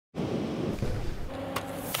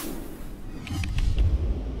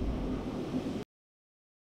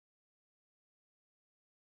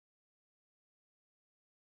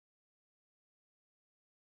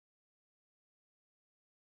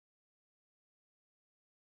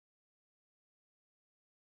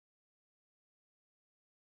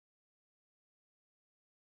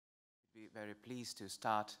very pleased to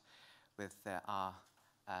start with our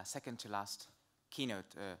second to last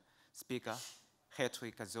keynote speaker,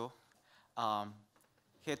 Geertrui Cazaux.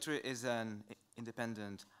 Geertrui is an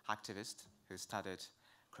independent activist who studied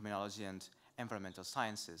criminology and environmental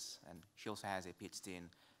sciences, and she also has a PhD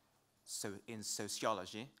in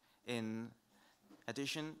sociology. In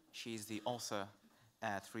addition, she is the author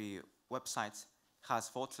at 3 websites,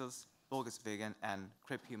 Cazaux, Burgers Vegan, and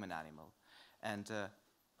Crip HumAnimal. And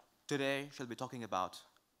today she'll be talking about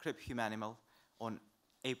Crip HumAnimal on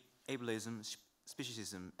ableism,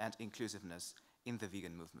 speciesism, and inclusiveness in the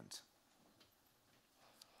vegan movement.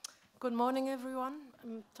 Good morning, everyone.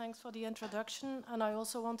 Thanks for the introduction. And I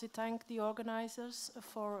also want to thank the organizers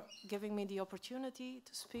for giving me the opportunity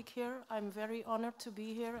to speak here. I'm very honored to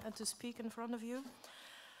be here and to speak in front of you.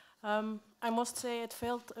 I must say it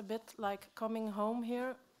felt a bit like coming home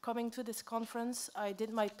here, coming to this conference. I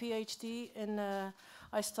did my PhD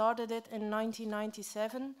I started it in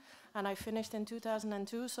 1997 and I finished in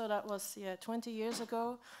 2002, so that was 20 years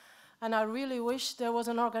ago. And I really wish there was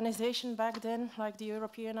an organization back then, like the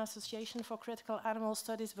European Association for Critical Animal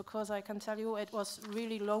Studies, because I can tell you it was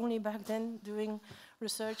really lonely back then doing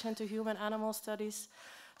research into human animal studies.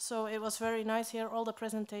 So it was very nice here, all the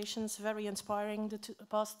presentations, very inspiring. The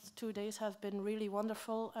past 2 days have been really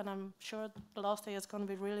wonderful, and I'm sure the last day is going to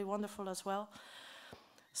be really wonderful as well.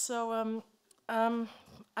 So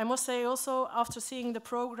I must say also, after seeing the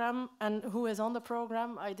program and who is on the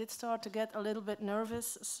program, I did start to get a little bit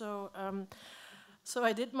nervous. So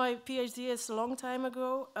I did my PhD a long time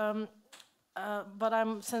ago, but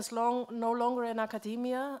I'm since long no longer in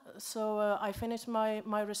academia. So I finished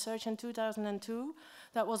my research in 2002.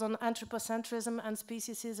 That was on anthropocentrism and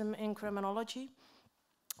speciesism in criminology.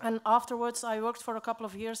 And afterwards, I worked for a couple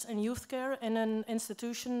of years in youth care in an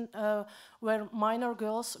institution where minor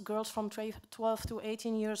girls from 12 to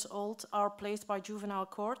 18 years old, are placed by juvenile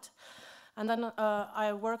court. And then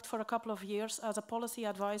I worked for a couple of years as a policy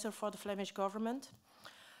advisor for the Flemish government.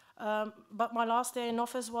 But my last day in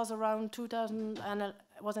office was around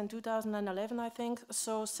 2011, I think.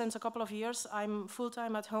 So since a couple of years, I'm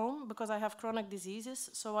full-time at home because I have chronic diseases.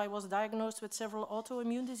 So I was diagnosed with several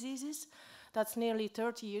autoimmune diseases. That's nearly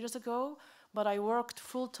 30 years ago, but I worked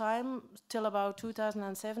full-time till about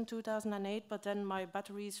 2007, 2008, but then my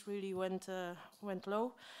batteries really went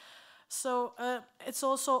low. So it's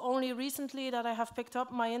also only recently that I have picked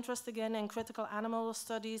up my interest again in critical animal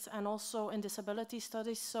studies and also in disability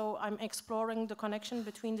studies, so I'm exploring the connection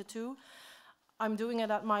between the two. I'm doing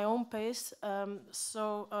it at my own pace.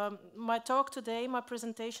 My talk today, my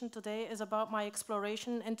presentation today, is about my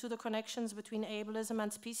exploration into the connections between ableism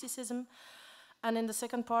and speciesism, and in the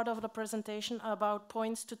second part of the presentation about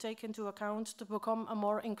points to take into account to become a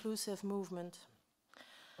more inclusive movement.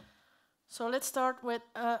 So let's start with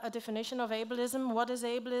a definition of ableism. What is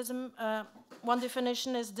ableism? One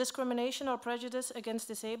definition is discrimination or prejudice against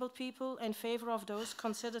disabled people in favor of those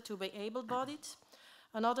considered to be able-bodied.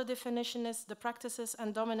 Another definition is the practices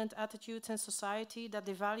and dominant attitudes in society that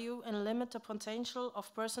devalue and limit the potential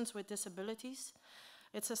of persons with disabilities.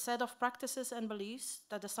 It's a set of practices and beliefs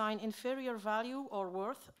that assign inferior value or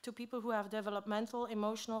worth to people who have developmental,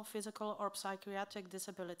 emotional, physical, or psychiatric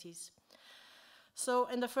disabilities. So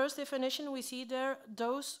in the first definition, we see there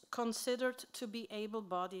those considered to be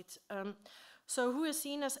able-bodied. So who is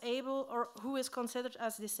seen as able or who is considered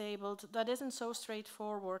as disabled? That isn't so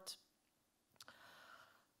straightforward.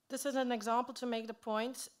 This is an example to make the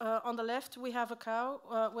point. On the left, we have a cow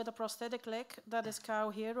with a prosthetic leg. That is Cow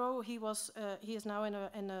Hero. He is now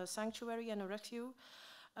in a sanctuary, in a rescue.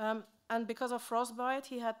 And because of frostbite,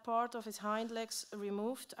 he had part of his hind legs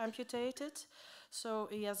removed, amputated. So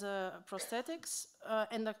he has prosthetics.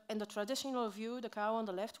 In the traditional view, the cow on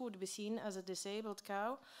the left would be seen as a disabled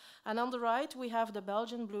cow. And on the right, we have the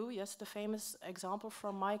Belgian blue, yes, the famous example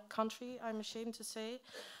from my country, I'm ashamed to say.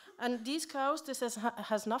 And these cows, this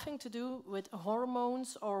has nothing to do with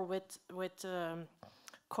hormones or with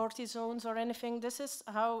cortisones or anything. This is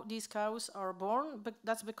how these cows are born, but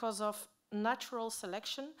that's because of natural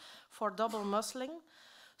selection for double muscling.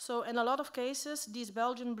 So in a lot of cases, these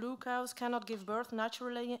Belgian blue cows cannot give birth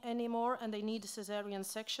naturally anymore, and they need a cesarean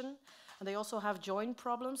section. And they also have joint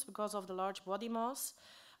problems because of the large body mass.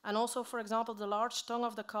 And also, for example, the large tongue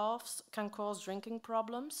of the calves can cause drinking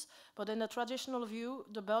problems. But in the traditional view,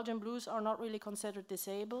 the Belgian blues are not really considered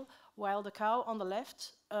disabled, while the cow on the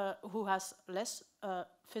left, who has less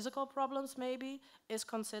physical problems maybe, is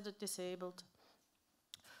considered disabled.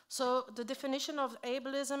 So the definition of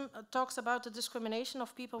ableism talks about the discrimination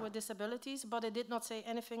of people with disabilities, but it did not say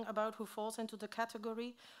anything about who falls into the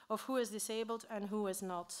category of who is disabled and who is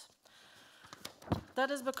not.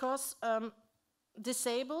 That is because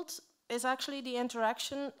disabled is actually the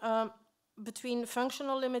interaction between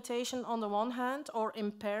functional limitation on the one hand, or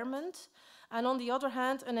impairment, and on the other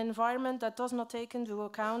hand, an environment that does not take into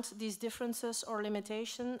account these differences or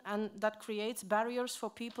limitation, and that creates barriers for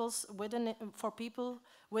people with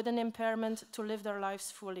an impairment to live their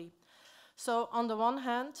lives fully. So on the one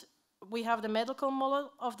hand, we have the medical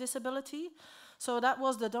model of disability. So that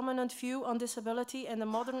was the dominant view on disability in the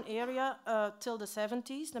modern era till the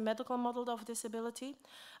 70s, the medical model of disability.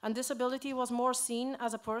 And disability was more seen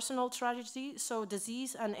as a personal tragedy, so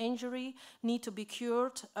disease and injury need to be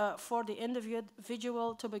cured for the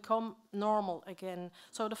individual to become normal again.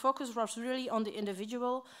 So the focus was really on the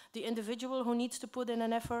individual who needs to put in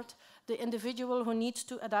an effort, the individual who needs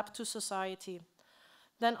to adapt to society.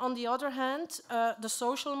 Then on the other hand, the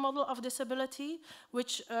social model of disability,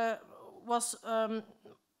 which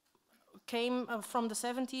came from the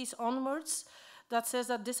 70s onwards, that says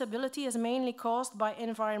that disability is mainly caused by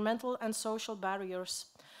environmental and social barriers.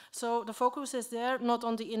 So the focus is there not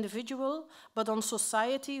on the individual, but on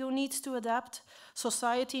society who needs to adapt.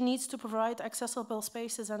 Society needs to provide accessible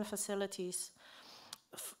spaces and facilities.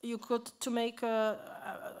 You could,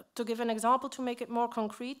 to give an example to make it more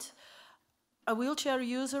concrete, a wheelchair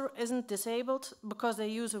user isn't disabled because they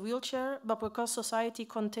use a wheelchair, but because society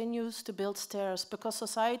continues to build stairs, because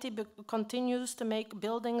society continues to make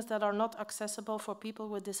buildings that are not accessible for people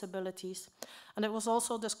with disabilities. And it was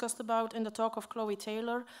also discussed about in the talk of Chloe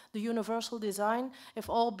Taylor, the universal design. If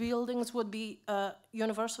all buildings would be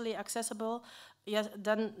universally accessible, yes,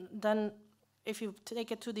 then if you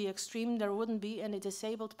take it to the extreme, there wouldn't be any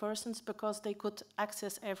disabled persons because they could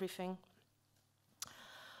access everything.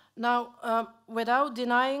 Now, without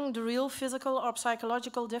denying the real physical or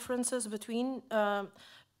psychological differences between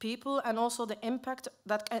people and also the impact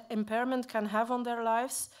that impairment can have on their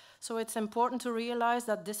lives, so it's important to realize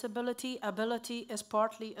that ability is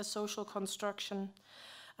partly a social construction.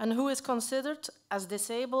 And who is considered as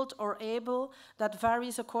disabled or able, that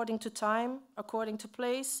varies according to time, according to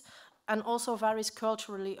place, and also varies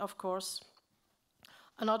culturally, of course.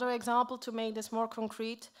 Another example to make this more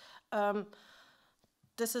concrete,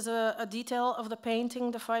 this is a detail of the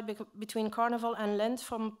painting, The Fight Between Carnival and Lent,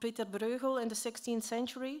 from Peter Bruegel in the 16th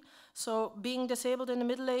century. So being disabled in the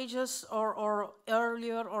Middle Ages or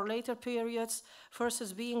earlier or later periods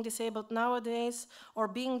versus being disabled nowadays, or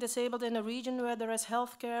being disabled in a region where there is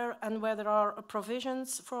healthcare and where there are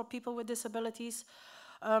provisions for people with disabilities,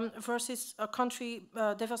 versus a country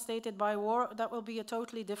devastated by war, that will be a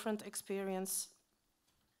totally different experience.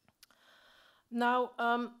 Now,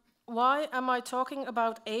 why am I talking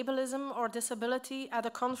about ableism or disability at a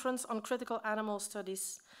conference on critical animal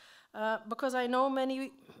studies? Because I know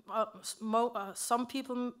some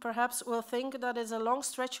people perhaps will think that is a long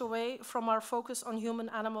stretch away from our focus on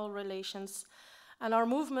human-animal relations. And our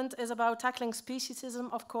movement is about tackling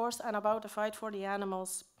speciesism, of course, and about the fight for the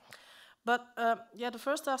animals. But the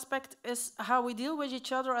first aspect is how we deal with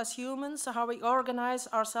each other as humans, how we organize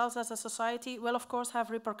ourselves as a society will of course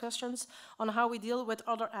have repercussions on how we deal with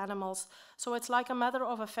other animals. So it's like a matter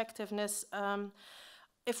of effectiveness.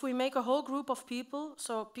 If we make a whole group of people,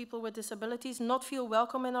 so people with disabilities, not feel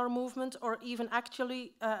welcome in our movement or even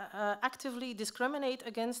actually actively discriminate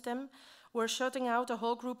against them, we're shutting out a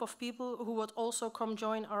whole group of people who would also come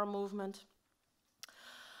join our movement.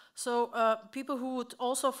 So people who would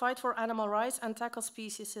also fight for animal rights and tackle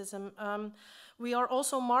speciesism. We are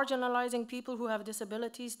also marginalizing people who have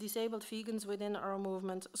disabilities, disabled vegans within our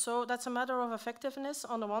movement. So that's a matter of effectiveness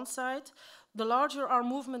on the one side. The larger our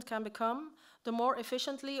movement can become, the more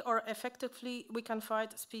efficiently or effectively we can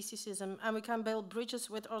fight speciesism, and we can build bridges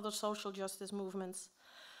with other social justice movements.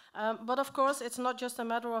 But of course, it's not just a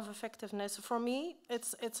matter of effectiveness. For me,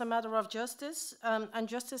 it's a matter of justice, and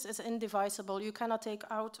justice is indivisible. You cannot take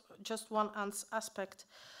out just one aspect.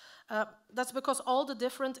 That's because all the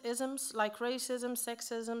different isms, like racism,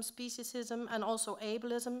 sexism, speciesism, and also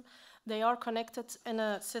ableism, they are connected in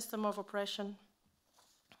a system of oppression.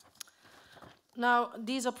 Now,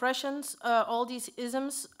 these oppressions, all these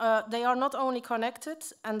isms, they are not only connected,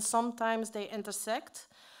 and sometimes they intersect,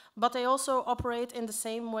 but they also operate in the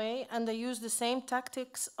same way, and they use the same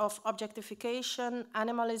tactics of objectification,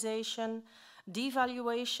 animalization,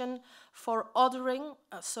 devaluation for othering,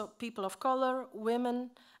 so people of color,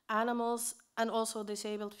 women, animals, and also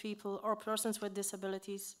disabled people or persons with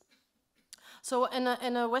disabilities. So in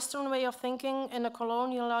a Western way of thinking, in a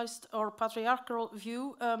colonialized or patriarchal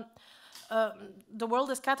view, the world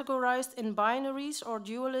is categorized in binaries or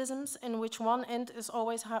dualisms in which one end is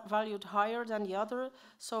always valued higher than the other.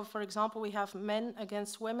 So, for example, we have men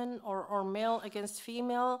against women, or male against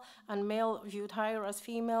female, and male viewed higher as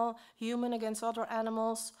female, human against other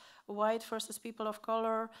animals, white versus people of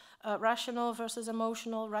color, rational versus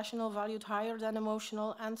emotional, rational valued higher than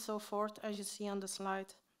emotional, and so forth, as you see on the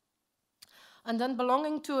slide. And then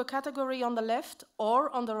belonging to a category on the left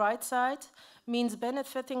or on the right side means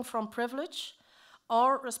benefiting from privilege,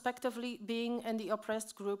 or respectively being in the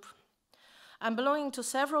oppressed group. And belonging to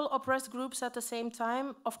several oppressed groups at the same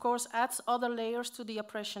time, of course, adds other layers to the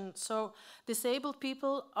oppression. So disabled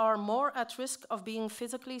people are more at risk of being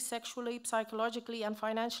physically, sexually, psychologically, and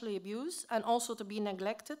financially abused, and also to be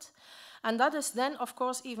neglected. And that is then, of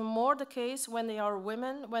course, even more the case when they are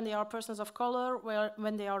women, when they are persons of color,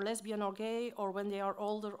 when they are lesbian or gay, or when they are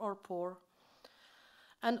older or poor.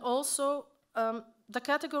 And also, the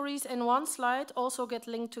categories in one slide also get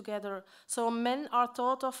linked together. So men are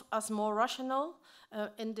thought of as more rational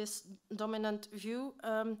in this dominant view.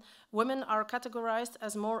 Women are categorized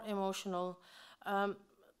as more emotional.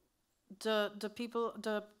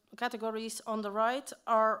 The categories on the right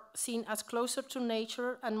are seen as closer to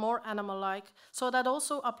nature and more animal-like. So that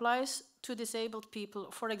also applies to disabled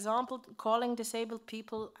people. For example, calling disabled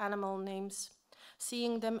people animal names,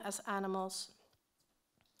 seeing them as animals.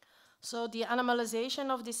 So the animalization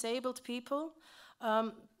of disabled people,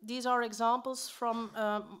 these are examples from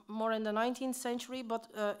more in the 19th century, but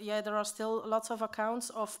yeah, there are still lots of accounts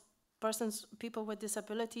of people with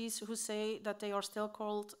disabilities who say that they are still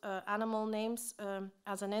called animal names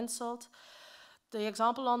as an insult. The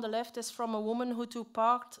example on the left is from a woman who took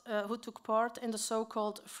part in the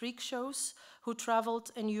so-called freak shows, who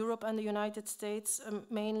traveled in Europe and the United States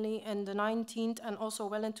mainly in the 19th and also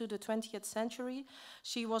well into the 20th century.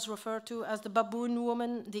 She was referred to as the baboon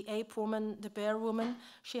woman, the ape woman, the bear woman.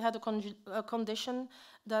 She had a condition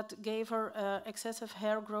that gave her excessive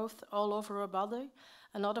hair growth all over her body.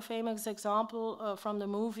 Another famous example from the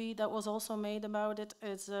movie that was also made about it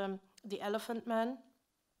is The Elephant Man.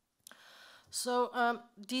 So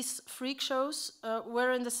these freak shows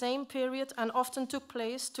were in the same period and often took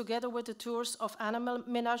place together with the tours of animal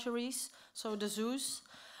menageries, so the zoos,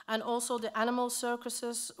 and also the animal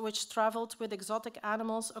circuses, which traveled with exotic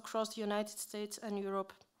animals across the United States and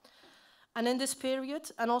Europe. And in this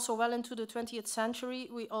period, and also well into the 20th century,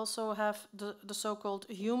 we also have the so-called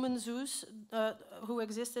human zoos who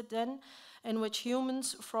existed then, in which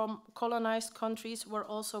humans from colonized countries were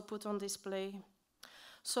also put on display.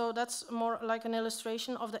 So that's more like an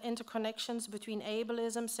illustration of the interconnections between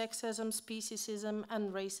ableism, sexism, speciesism,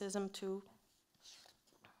 and racism too.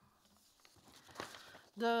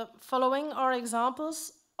 The following are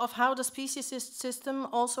examples of how the speciesist system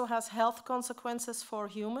also has health consequences for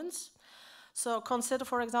humans. So consider,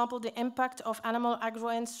 for example, the impact of animal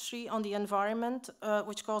agroindustry on the environment,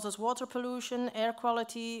 which causes water pollution, air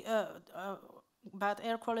quality, bad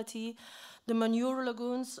air quality. The manure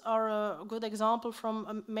lagoons are a good example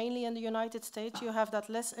from mainly in the United States. You have that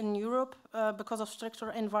less in Europe because of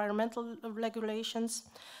stricter environmental regulations.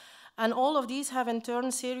 And all of these have in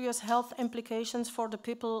turn serious health implications for the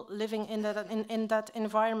people living in that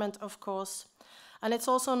environment, of course. And it's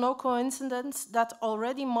also no coincidence that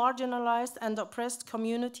already marginalized and oppressed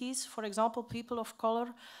communities, for example, people of color,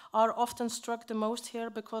 are often struck the most here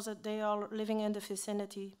because they are living in the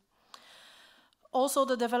vicinity. Also,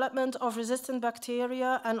 the development of resistant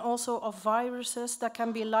bacteria and also of viruses that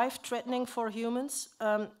can be life-threatening for humans,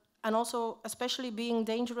 and also especially being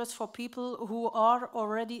dangerous for people who are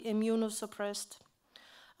already immunosuppressed.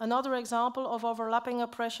 Another example of overlapping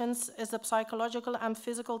oppressions is the psychological and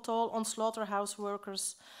physical toll on slaughterhouse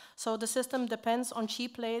workers. So the system depends on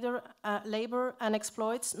cheap labor and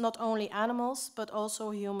exploits not only animals, but also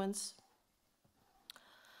humans.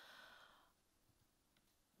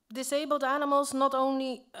 Disabled animals not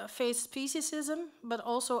only face speciesism, but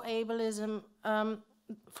also ableism.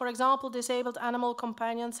 For example, disabled animal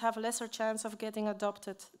companions have a lesser chance of getting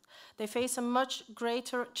adopted. They face a much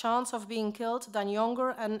greater chance of being killed than younger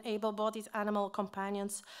and able-bodied animal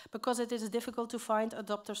companions because it is difficult to find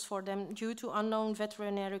adopters for them due to unknown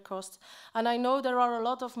veterinary costs. And I know there are a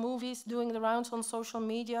lot of movies doing the rounds on social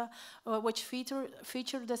media which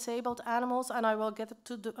feature disabled animals, and I will get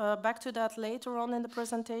back to that later on in the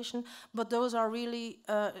presentation, but those are really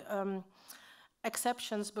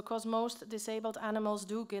exceptions because most disabled animals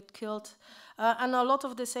do get killed. And a lot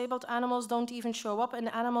of disabled animals don't even show up in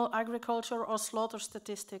animal agriculture or slaughter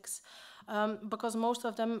statistics because a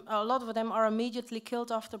lot of them are immediately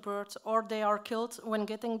killed after birth, or they are killed when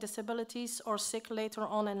getting disabilities or sick later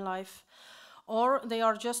on in life. or they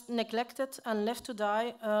are just neglected and left to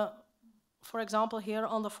die. For example, here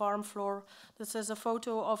on the farm floor, this is a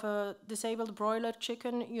photo of a disabled broiler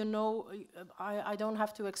chicken. You know, I don't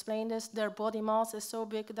have to explain this. Their body mass is so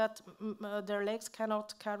big that their legs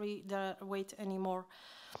cannot carry their weight anymore.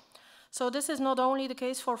 So this is not only the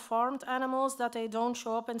case for farmed animals, that they don't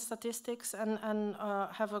show up in statistics and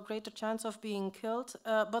have a greater chance of being killed,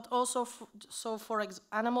 but also for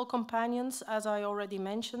animal companions, as I already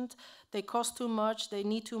mentioned, they cost too much, they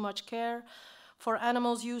need too much care. For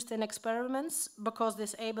animals used in experiments, because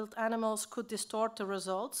disabled animals could distort the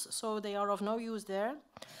results, so they are of no use there.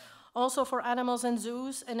 Also for animals in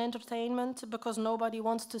zoos and entertainment, because nobody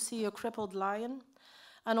wants to see a crippled lion.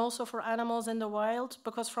 And also for animals in the wild,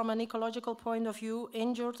 because from an ecological point of view,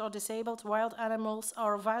 injured or disabled wild animals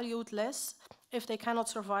are valued less if they cannot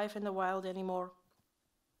survive in the wild anymore.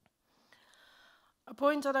 A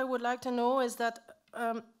point that I would like to know is that,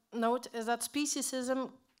 note is that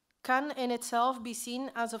speciesism can in itself be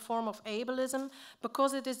seen as a form of ableism,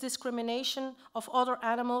 because it is discrimination of other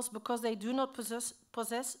animals because they do not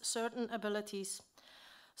possess certain abilities.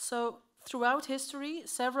 So throughout history,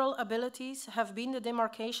 several abilities have been the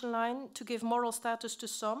demarcation line to give moral status to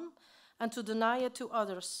some and to deny it to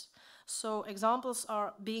others. So examples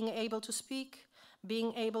are being able to speak,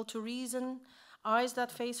 being able to reason, eyes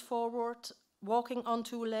that face forward, walking on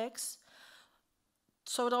two legs.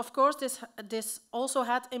 So of course this also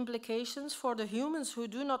had implications for the humans who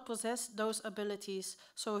do not possess those abilities.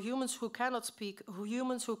 So humans who cannot speak,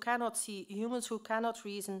 humans who cannot see, humans who cannot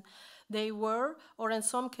reason. They were, or in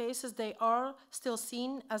some cases they are, still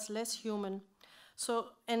seen as less human. So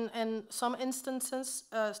in some instances,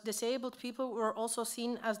 disabled people were also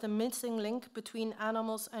seen as the missing link between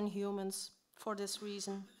animals and humans for this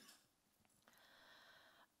reason.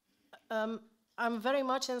 I'm very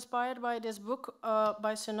much inspired by this book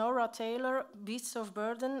by Sonora Taylor, Beasts of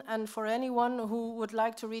Burden, and for anyone who would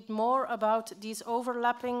like to read more about these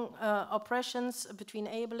overlapping oppressions between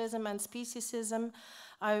ableism and speciesism,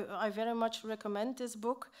 I very much recommend this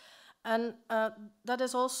book. And that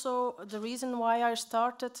is also the reason why I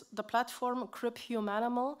started the platform Crip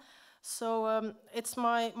HumAnimal. So it's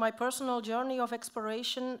my personal journey of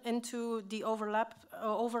exploration into the overlap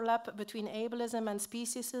between ableism and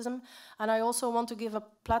speciesism. And I also want to give a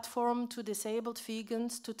platform to disabled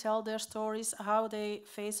vegans to tell their stories, how they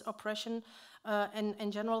face oppression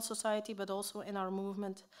in general society, but also in our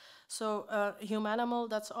movement. So HumAnimal,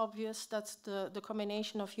 that's obvious, that's the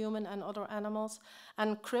combination of human and other animals.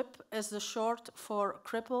 And Crip is the short for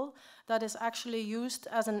cripple, that is actually used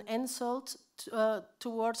as an insult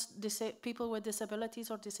towards people with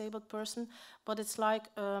disabilities or disabled person, but it's like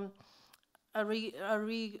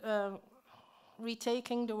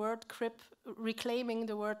retaking the word crip, reclaiming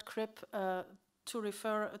the word crip to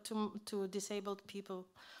refer to disabled people.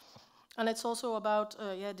 And it's also about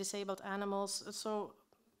disabled animals. So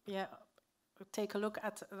yeah, take a look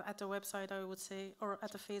at the website, I would say, or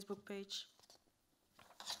at the Facebook page.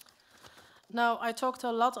 Now, I talked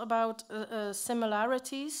a lot about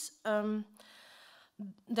similarities.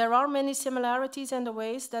 There are many similarities in the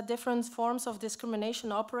ways that different forms of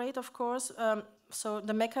discrimination operate, of course. So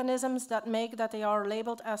the mechanisms that make that they are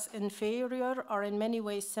labeled as inferior are in many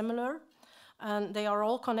ways similar, and they are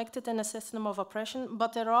all connected in a system of oppression.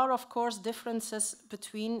 But there are, of course, differences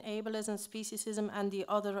between ableism, speciesism, and the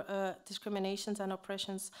other discriminations and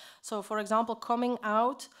oppressions. So, for example, coming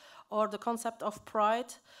out or the concept of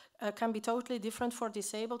pride can be totally different for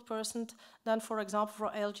disabled persons than, for example,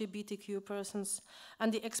 for LGBTQ persons.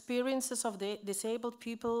 And the experiences of the disabled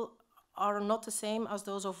people are not the same as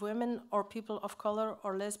those of women or people of color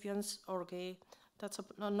or lesbians or gay. That's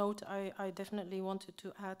a note I definitely wanted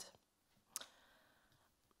to add.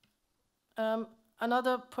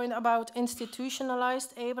 Another point about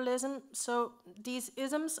institutionalized ableism. So these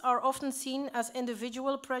isms are often seen as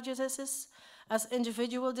individual prejudices, as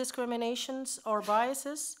individual discriminations or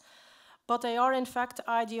biases, but they are in fact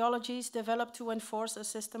ideologies developed to enforce a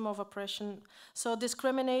system of oppression. So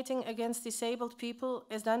discriminating against disabled people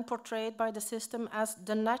is then portrayed by the system as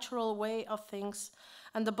the natural way of things,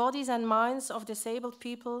 and the bodies and minds of disabled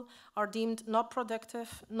people are deemed not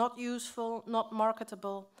productive, not useful, not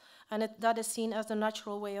marketable, and that is seen as the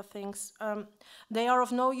natural way of things. They are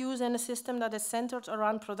of no use in a system that is centered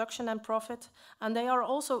around production and profit, and they are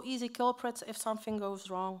also easy culprits if something goes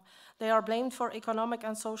wrong. They are blamed for economic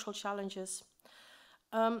and social challenges.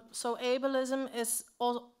 So ableism is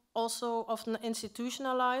also often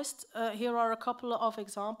institutionalized. Here are a couple of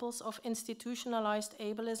examples of institutionalized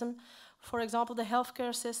ableism. For example, the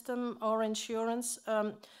healthcare system or insurance.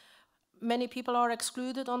 many people are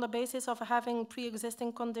excluded on the basis of having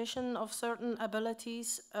pre-existing condition of certain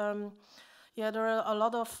abilities. Yeah, there are a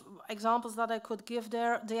lot of examples that I could give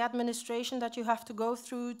there. The administration that you have to go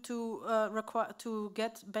through to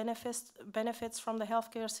get benefits from the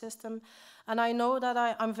healthcare system. And I know that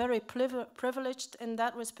I'm very privileged in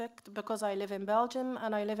that respect because I live in Belgium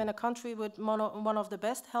and I live in a country with one of the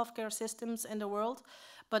best healthcare systems in the world.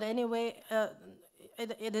 But anyway,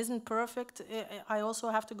 it isn't perfect. I also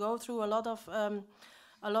have to go through a lot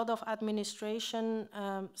of administration.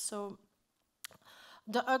 So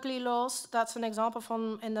the ugly laws, that's an example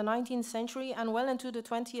from in the 19th century and well into the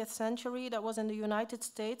 20th century. That was in the United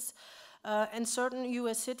States. In certain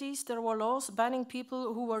US cities, there were laws banning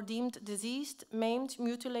people who were deemed diseased, maimed,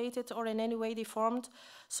 mutilated, or in any way deformed,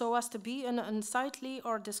 so as to be an unsightly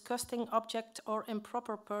or disgusting object or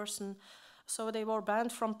improper person. So they were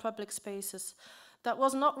banned from public spaces. That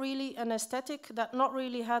was not really an aesthetic, that not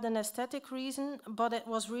really had an aesthetic reason, but it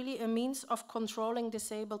was really a means of controlling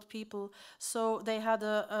disabled people. So they had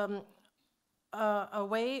a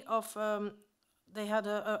way of, they had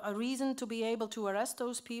a reason to be able to arrest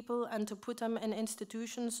those people and to put them in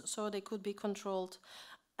institutions so they could be controlled.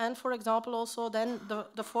 And for example, also then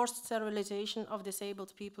the forced sterilization of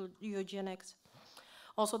disabled people, eugenics.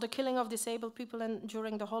 Also the killing of disabled people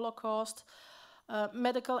during the Holocaust.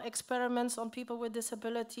 Medical experiments on people with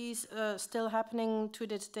disabilities still happening to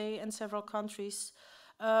this day in several countries.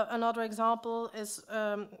 Another example is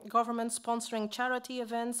government sponsoring charity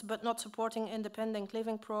events but not supporting independent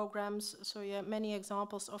living programs. So yeah, many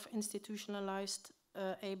examples of institutionalized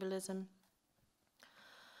ableism.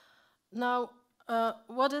 Now,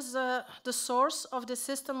 what is the source of this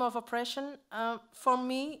system of oppression? For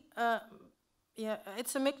me, yeah,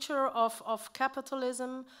 it's a mixture of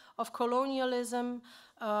capitalism, of colonialism,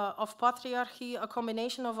 of patriarchy, a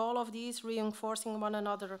combination of all of these reinforcing one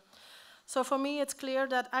another. So for me, it's clear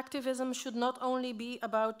that activism should not only be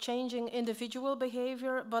about changing individual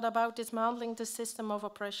behavior, but about dismantling the system of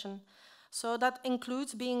oppression. So that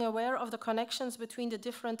includes being aware of the connections between the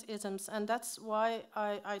different isms, and that's why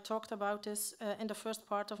I talked about this in the first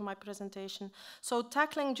part of my presentation. So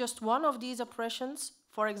tackling just one of these oppressions,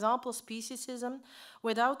 for example, speciesism,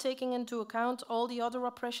 without taking into account all the other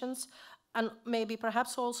oppressions, and maybe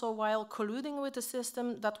perhaps also while colluding with the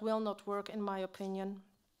system, that will not work in my opinion.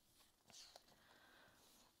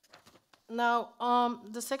 Now,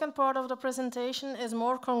 the second part of the presentation is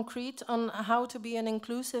more concrete on how to be an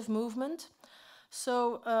inclusive movement.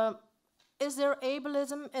 So, is there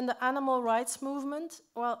ableism in the animal rights movement?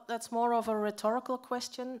 Well, that's more of a rhetorical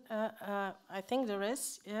question. I think there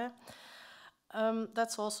is, yeah.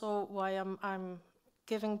 That's also why I'm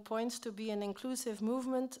giving points to be an inclusive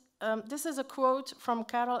movement. This is a quote from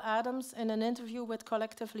Carol Adams in an interview with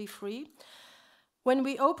Collectively Free. When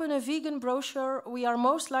we open a vegan brochure, we are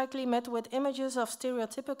most likely met with images of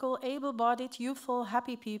stereotypical, able-bodied, youthful,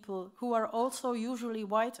 happy people who are also usually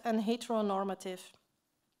white and heteronormative.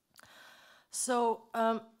 So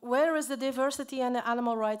where is the diversity in the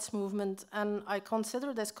animal rights movement? And I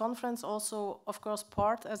consider this conference also, of course,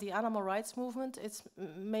 part as the animal rights movement. It's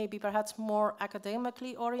maybe perhaps more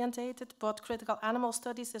academically orientated, but critical animal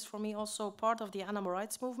studies is for me also part of the animal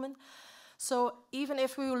rights movement. So even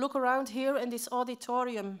if we look around here in this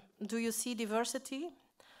auditorium, do you see diversity?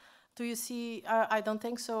 Do you see, I don't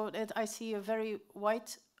think so, that I see a very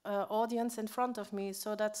white audience in front of me,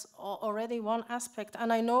 so that's already one aspect.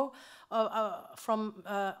 And I know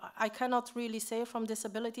I cannot really say from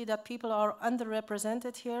disability that people are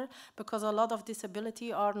underrepresented here, because a lot of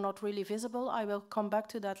disability are not really visible. I will come back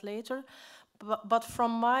to that later. But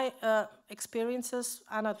from my experiences,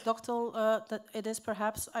 anecdotal, that it is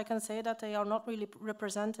perhaps, I can say that they are not really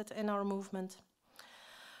represented in our movement.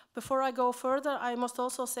 Before I go further, I must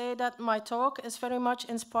also say that my talk is very much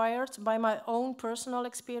inspired by my own personal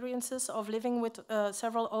experiences of living with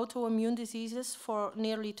several autoimmune diseases for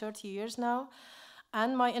nearly 30 years now,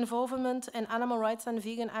 and my involvement in animal rights and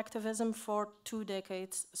vegan activism for 2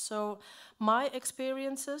 decades. So my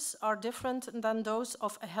experiences are different than those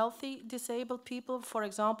of healthy disabled people. For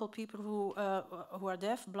example, people who are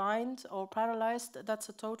deaf, blind, or paralyzed. That's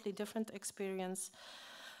a totally different experience.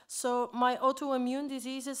 So my autoimmune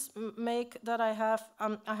diseases make that I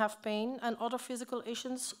have pain and other physical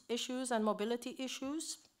issues and mobility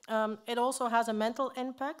issues. It also has a mental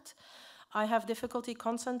impact. I have difficulty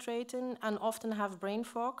concentrating and often have brain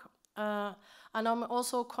fog. and I'm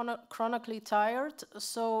also chronically tired.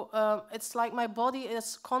 So it's like my body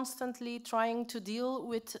is constantly trying to deal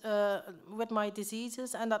with my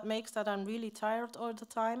diseases, and that makes that I'm really tired all the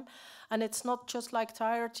time. And it's not just like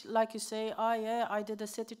tired, like you say, oh yeah, I did a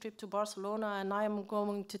city trip to Barcelona and I'm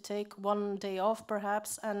going to take one day off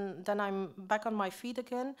perhaps, and then I'm back on my feet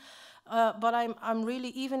again. But I'm really,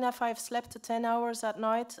 even if I've slept 10 hours at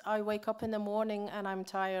night, I wake up in the morning and I'm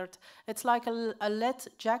tired. It's like a lead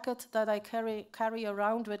jacket that I carry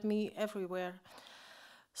around with me everywhere.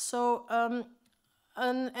 So,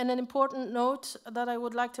 and an important note that I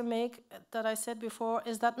would like to make, that I said before,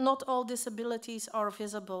 is that not all disabilities are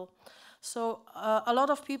visible. So a lot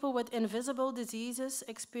of people with invisible diseases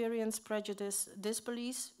experience prejudice,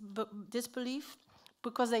 disbelief,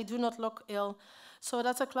 because they do not look ill. So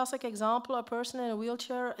that's a classic example. A person in a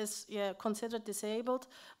wheelchair is considered disabled,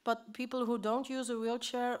 but people who don't use a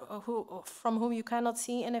wheelchair, from whom you cannot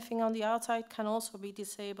see anything on the outside, can also be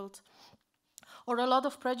disabled. Or a lot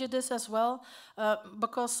of prejudice as well,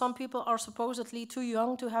 because some people are supposedly too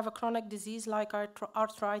young to have a chronic disease like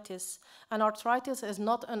arthritis. And arthritis is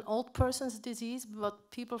not an old person's disease,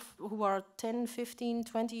 but people who are 10, 15,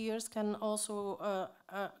 20 years can also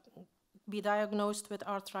be diagnosed with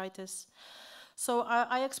arthritis. So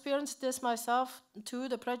I experienced this myself too,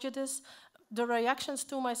 the prejudice. The reactions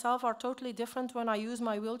to myself are totally different when I use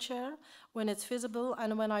my wheelchair, when it's visible,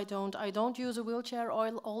 and when I don't. I don't use a wheelchair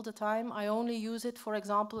all the time. I only use it, for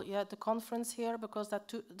example, at the conference here, because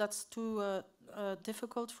that's too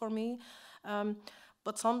difficult for me.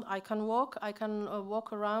 But I can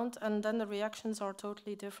walk around, and then the reactions are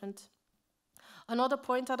totally different. Another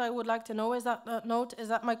point that I would like to know is that, note is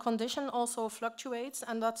that my condition also fluctuates,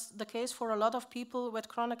 and that's the case for a lot of people with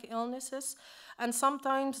chronic illnesses. And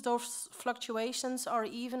sometimes those fluctuations are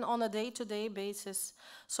even on a day-to-day basis.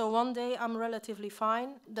 So one day I'm relatively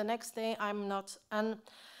fine, the next day I'm not. And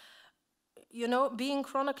you know, being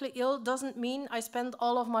chronically ill doesn't mean I spend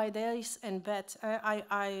all of my days in bed.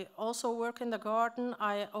 I also work in the garden.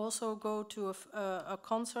 I also go to a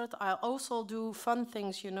concert. I also do fun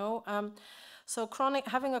things, you know. So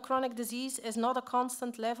having a chronic disease is not a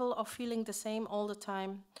constant level of feeling the same all the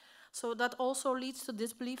time. So that also leads to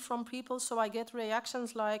disbelief from people. So I get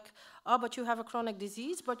reactions like, oh, but you have a chronic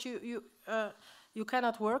disease, but you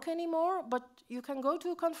cannot work anymore, but you can go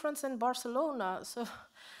to a conference in Barcelona.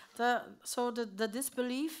 So the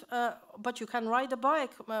disbelief, but you can ride a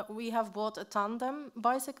bike. We have bought a tandem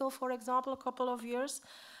bicycle, for example, a couple of years.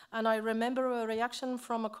 And I remember a reaction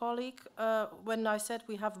from a colleague when I said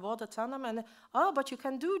we have bought a tandem, and oh, but you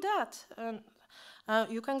can do that.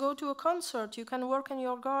 You can go to a concert, you can work in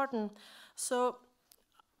your garden. So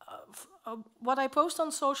what I post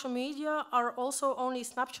on social media are also only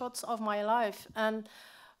snapshots of my life. And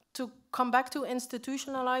to come back to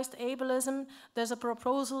institutionalized ableism, there's a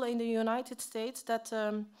proposal in the United States that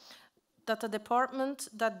the department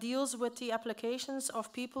that deals with the applications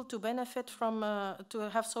of people to benefit from, to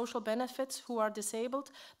have social benefits who are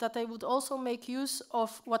disabled, that they would also make use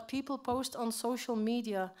of what people post on social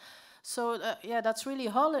media. So yeah, that's really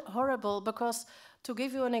horrible, because to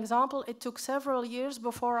give you an example, it took several years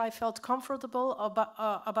before I felt comfortable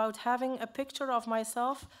about having a picture of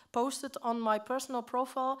myself posted on my personal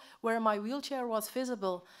profile where my wheelchair was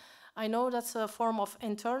visible. I know that's a form of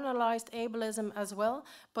internalized ableism as well,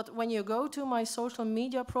 but when you go to my social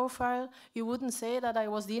media profile, you wouldn't say that I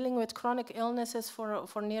was dealing with chronic illnesses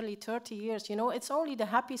for nearly 30 years. You know, it's only the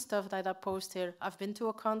happy stuff that I post here. I've been to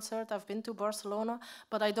a concert, I've been to Barcelona,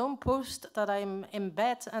 but I don't post that I'm in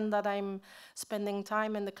bed and that I'm spending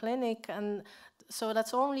time in the clinic. And so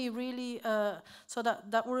that's only really, so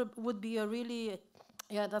that would be a really,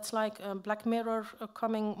 yeah, that's like a Black Mirror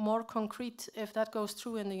coming more concrete if that goes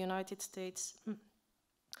through in the United States.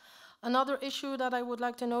 Another issue that I would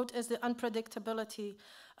like to note is the unpredictability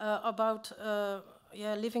about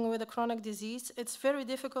living with a chronic disease. It's very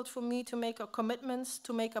difficult for me to make commitments,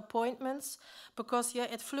 to make appointments, because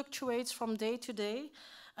it fluctuates from day to day.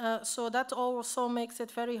 So that also makes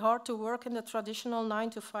it very hard to work in the traditional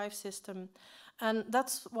 9-to-5 system. And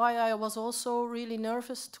that's why I was also really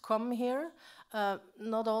nervous to come here.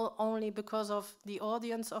 Not only because of the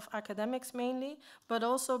audience of academics mainly, but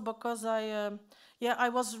also because I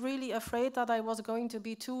was really afraid that I was going to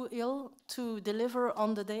be too ill to deliver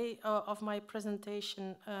on the day of my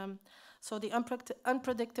presentation. So the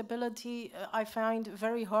unpredictability I find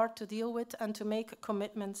very hard to deal with and to make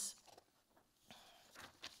commitments.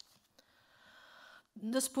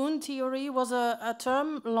 The spoon theory was a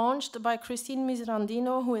term launched by Christine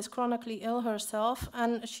Misrandino, who is chronically ill herself,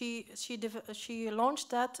 and she launched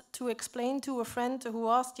that to explain to a friend who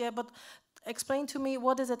asked, but explain to me,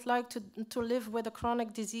 what is it like to live with a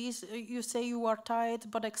chronic disease? You say you are tired,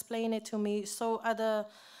 but explain it to me. So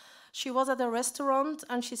she was at a restaurant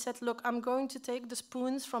and she said, look, I'm going to take the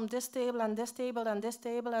spoons from this table and this table and this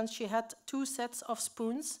table. And she had 2 sets of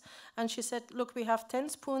spoons. And she said, look, we have 10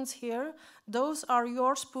 spoons here. Those are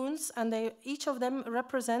your spoons, and each of them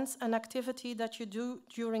represents an activity that you do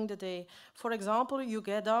during the day. For example, you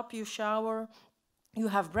get up, you shower, you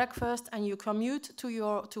have breakfast, and you commute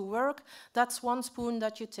to work. That's 1 spoon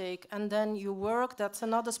that you take. And then you work, that's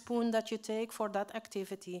another spoon that you take for that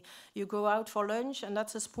activity. You go out for lunch, and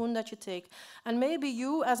that's a spoon that you take. And maybe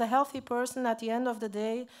you, as a healthy person, at the end of the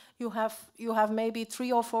day, you have maybe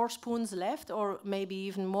 3 or 4 spoons left, or maybe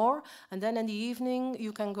even more. And then in the evening,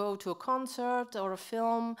 you can go to a concert or a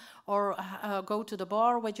film, or go to the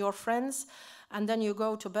bar with your friends. And then you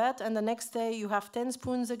go to bed, and the next day you have 10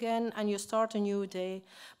 spoons again, and you start a new day.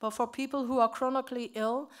 But for people who are chronically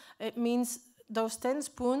ill, it means those 10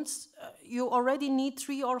 spoons, you already need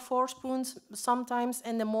 3 or 4 spoons sometimes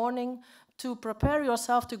in the morning to prepare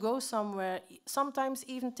yourself to go somewhere. Sometimes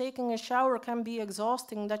even taking a shower can be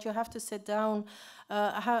exhausting, that you have to sit down,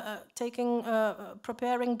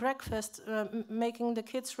 preparing breakfast, making the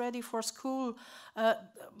kids ready for school.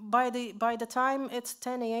 By the time it's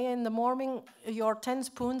 10 a.m. in the morning, your 10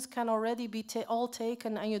 spoons can already be all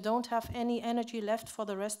taken, and you don't have any energy left for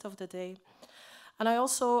the rest of the day. And I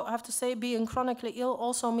also have to say, being chronically ill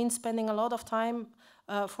also means spending a lot of time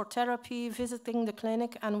for therapy, visiting the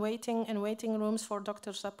clinic, and waiting in waiting rooms for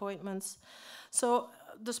doctor's appointments. So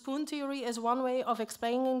the spoon theory is one way of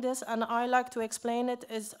explaining this, and I like to explain it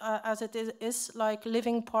as it is like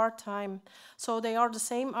living part-time. So they are the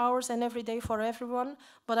same hours in every day for everyone,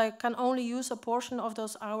 but I can only use a portion of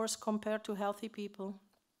those hours compared to healthy people.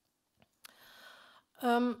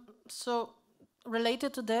 So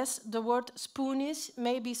related to this, the word spoonies,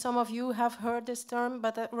 maybe some of you have heard this term,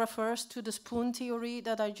 but it refers to the spoon theory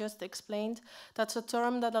that I just explained. That's a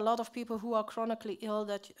term that a lot of people who are chronically ill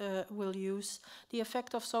will use. The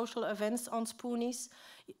effect of social events on spoonies.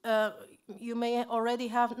 You may already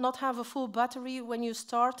not have a full battery when you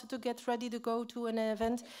start to get ready to go to an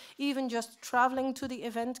event. Even just traveling to the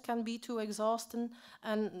event can be too exhausting,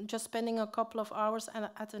 and just spending a couple of hours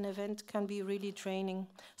at an event can be really draining.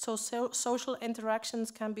 So social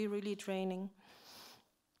interactions can be really draining.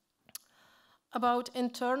 About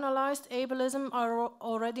internalized ableism, I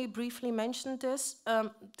already briefly mentioned this.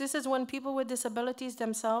 This is when people with disabilities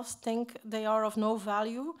themselves think they are of no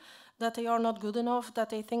value, that they are not good enough, that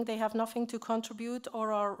they think they have nothing to contribute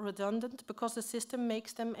or are redundant because the system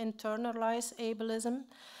makes them internalize ableism.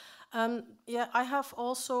 Yeah, I have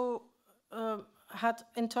also had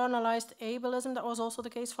internalized ableism. That was also the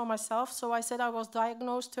case for myself. So I said I was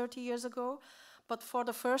diagnosed 30 years ago, but for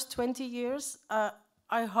the first 20 years,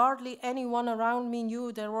 hardly anyone around me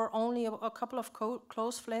knew. There were only a couple of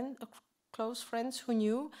close friends who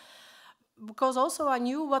knew. Because also I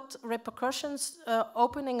knew what repercussions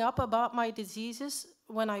opening up about my diseases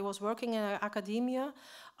when I was working in academia.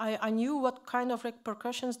 I knew what kind of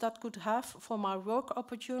repercussions that could have for my work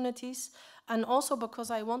opportunities, and also because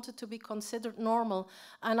I wanted to be considered normal.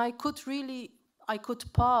 And I could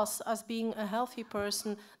pass as being a healthy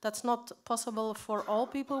person. That's not possible for all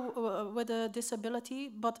people with a disability,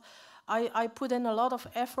 but I put in a lot of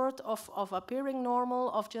effort of appearing normal,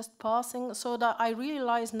 of just passing, so that I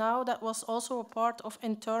realize now that was also a part of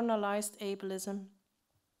internalized ableism.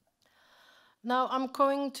 Now I'm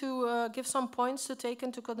going to give some points to take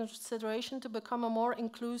into consideration to become a more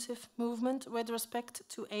inclusive movement with respect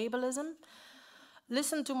to ableism.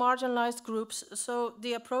 Listen to marginalized groups. So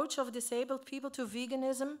the approach of disabled people to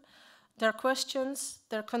veganism, their questions,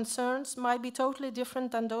 their concerns might be totally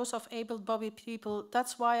different than those of able-bodied people.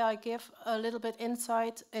 That's why I give a little bit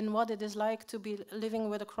insight in what it is like to be living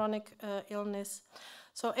with a chronic illness.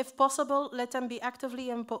 So if possible, let them be actively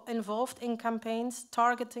involved in campaigns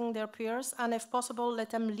targeting their peers, and if possible, let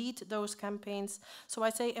them lead those campaigns. So I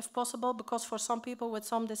say if possible, because for some people with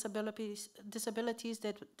some disabilities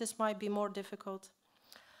this might be more difficult.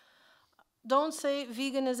 Don't say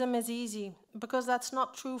veganism is easy, because that's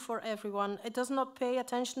not true for everyone. It does not pay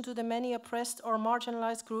attention to the many oppressed or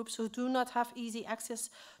marginalized groups who do not have easy access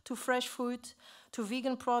to fresh food, to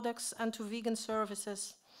vegan products, and to vegan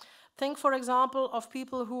services. Think, for example, of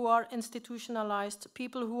people who are institutionalized,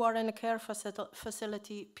 people who are in a care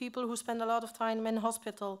facility, people who spend a lot of time in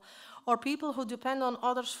hospital, or people who depend on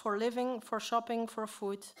others for living, for shopping, for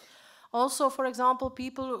food. Also, for example,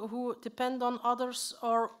 people who depend on others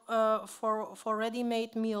or for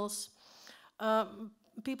ready-made meals.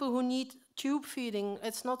 People who need tube feeding.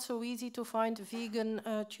 It's not so easy to find vegan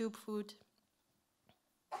tube food.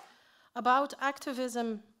 About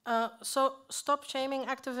activism, so stop shaming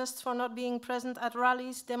activists for not being present at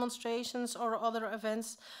rallies, demonstrations, or other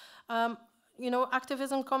events. You know,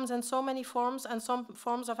 activism comes in so many forms, and some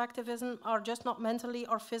forms of activism are just not mentally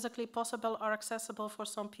or physically possible or accessible for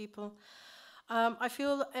some people. I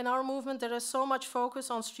feel in our movement there is so much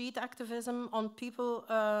focus on street activism, on people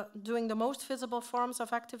doing the most visible forms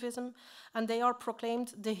of activism, and they are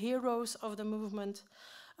proclaimed the heroes of the movement.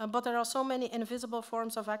 But there are so many invisible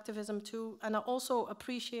forms of activism too, and I also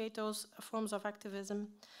appreciate those forms of activism.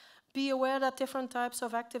 Be aware that different types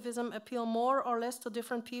of activism appeal more or less to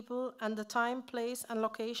different people, and the time, place, and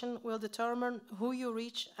location will determine who you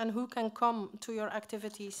reach and who can come to your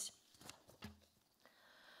activities.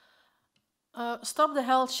 Stop the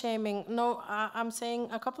health shaming. No, I'm saying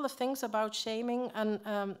a couple of things about shaming, and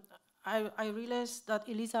I realized that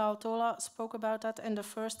Elisa Altola spoke about that in the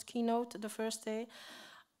first keynote, the first day.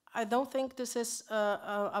 I don't think this is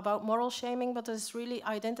about moral shaming, but it's really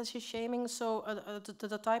identity shaming, so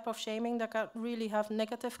the type of shaming that can really have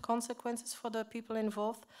negative consequences for the people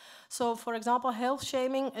involved. So, for example, health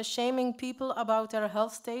shaming is shaming people about their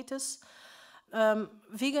health status.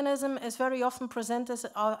 Veganism is very often presented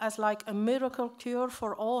as like a miracle cure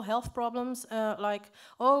for all health problems, like,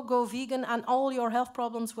 oh, go vegan and all your health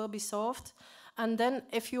problems will be solved. And then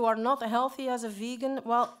if you are not healthy as a vegan,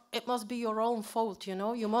 well, it must be your own fault, you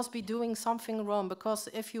know? You must be doing something wrong, because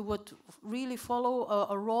if you would really follow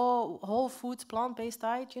a raw, whole food, plant-based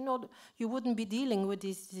diet, you know, you wouldn't be dealing with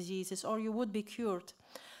these diseases, or you would be cured.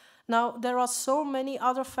 Now, there are so many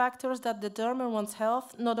other factors that determine one's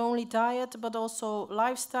health, not only diet, but also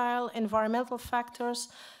lifestyle, environmental factors.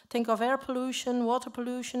 Think of air pollution, water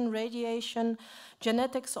pollution, radiation.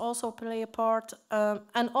 Genetics also play a part.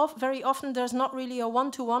 And very often there's not really a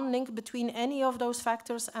one-to-one link between any of those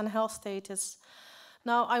factors and health status.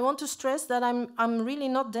 Now, I want to stress that I'm really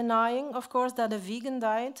not denying, of course, that a vegan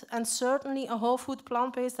diet and certainly a whole food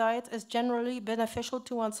plant-based diet is generally beneficial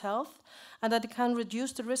to one's health, and that it can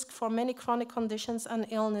reduce the risk for many chronic conditions and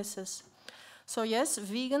illnesses. So yes,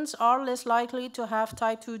 vegans are less likely to have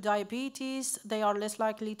type 2 diabetes, they are less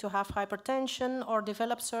likely to have hypertension or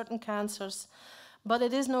develop certain cancers. But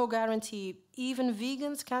it is no guarantee. Even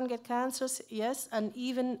vegans can get cancers, yes, and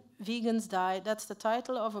even vegans die. That's the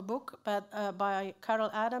title of a book by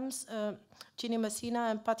Carol Adams, Ginny Messina,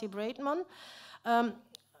 and Patty Braidman.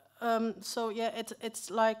 So yeah,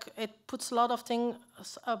 it's like, it puts a lot of things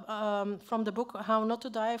from the book How Not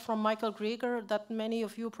to Die from Michael Greger that many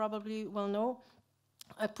of you probably will know.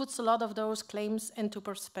 It puts a lot of those claims into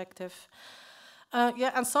perspective.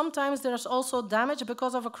 Yeah, and sometimes there's also damage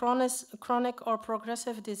because of a chronic or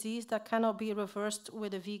progressive disease that cannot be reversed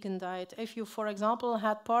with a vegan diet. If you, for example,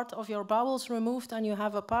 had part of your bowels removed and you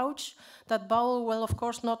have a pouch, that bowel will, of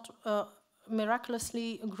course, not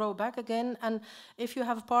miraculously grow back again. And if you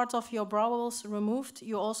have part of your bowels removed,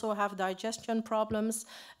 you also have digestion problems,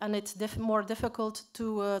 and it's more difficult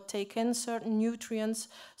to take in certain nutrients.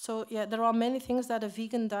 So yeah, there are many things that a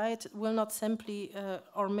vegan diet will not simply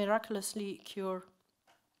or miraculously cure.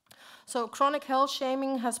 So chronic health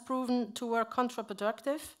shaming has proven to work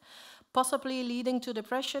counterproductive, possibly leading to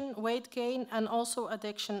depression, weight gain, and also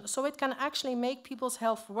addiction. So it can actually make people's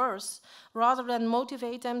health worse, rather than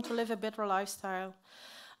motivate them to live a better lifestyle.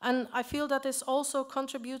 And I feel that this also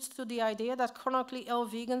contributes to the idea that chronically ill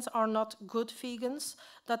vegans are not good vegans,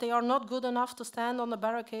 that they are not good enough to stand on the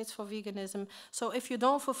barricades for veganism. So if you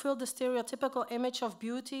don't fulfill the stereotypical image of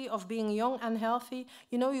beauty, of being young and healthy,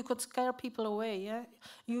 you know, you could scare people away, yeah?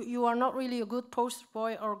 You are not really a good poster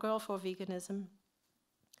boy or girl for veganism.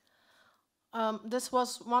 This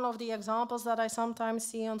was one of the examples that I sometimes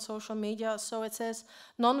see on social media. So it says,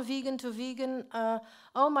 non-vegan to vegan,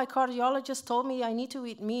 oh, my cardiologist told me I need to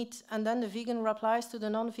eat meat. And then the vegan replies to the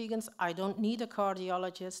non-vegans, I don't need a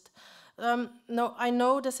cardiologist. No, I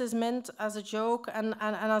know this is meant as a joke and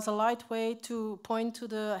as a light way to point to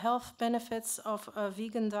the health benefits of a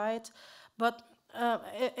vegan diet. But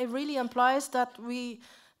it really implies that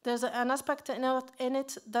there's an aspect in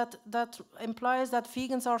it that implies that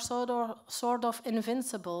vegans are sort of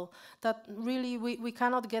invincible, that really we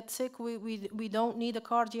cannot get sick, we don't need a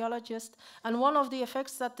cardiologist. And one of the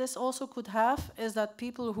effects that this also could have is that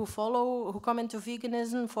people who come into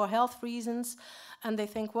veganism for health reasons, and they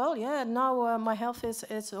think, well, yeah, now my health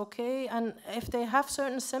is okay. And if they have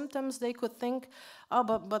certain symptoms, they could think, oh,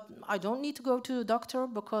 but I don't need to go to a doctor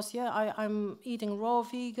because, yeah, I'm eating raw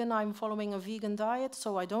vegan, I'm following a vegan diet,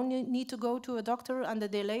 so I don't need to go to a doctor, and they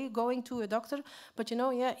delay going to a doctor. But, you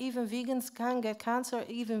know, yeah, even vegans can get cancer,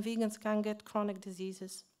 even vegans can get chronic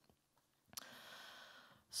diseases.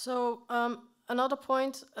 So Another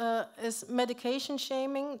point is medication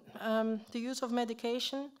shaming, the use of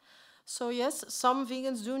medication. So yes, some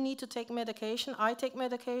vegans do need to take medication. I take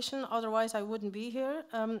medication, otherwise I wouldn't be here.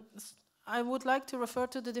 I would like to refer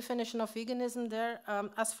to the definition of veganism there,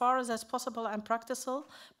 as far as possible and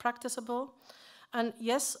practicable. And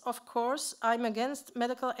yes, of course, I'm against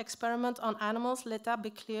medical experiment on animals, let that be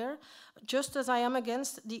clear, just as I am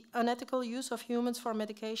against the unethical use of humans for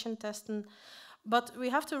medication testing. But we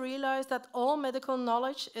have to realize that all medical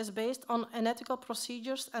knowledge is based on unethical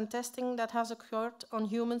procedures and testing that has occurred on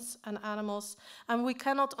humans and animals. And we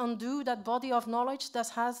cannot undo that body of knowledge that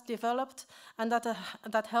has developed and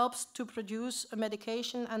that helps to produce a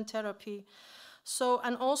medication and therapy. So,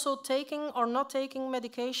 and also taking or not taking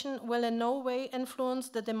medication will in no way influence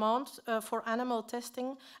the demand for animal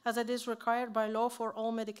testing, as it is required by law for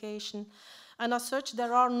all medication. And as such,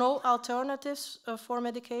 there are no alternatives for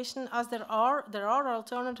medication, as there are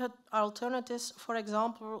alternatives, for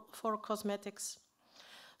example, for cosmetics.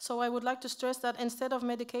 So I would like to stress that instead of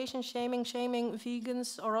medication shaming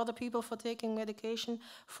vegans or other people for taking medication,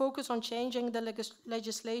 focus on changing the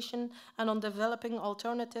legislation and on developing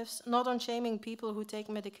alternatives, not on shaming people who take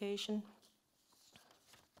medication.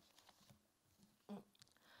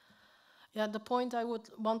 Yeah, the point I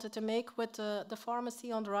wanted to make with the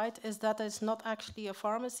pharmacy on the right is that it's not actually a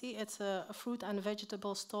pharmacy, it's a fruit and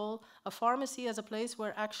vegetable stall. A pharmacy is a place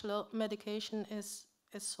where actual medication is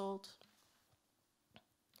sold.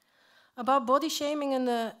 About body shaming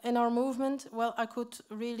in our movement, well, I could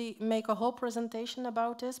really make a whole presentation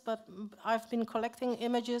about this, but I've been collecting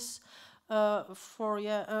images for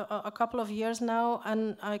a couple of years now,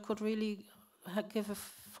 and I could really give a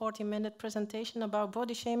 40-minute presentation about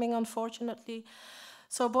body shaming, unfortunately.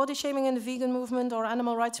 So body shaming in the vegan movement or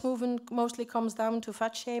animal rights movement mostly comes down to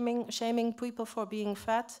fat shaming, shaming people for being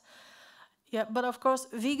fat. Yeah, but of course,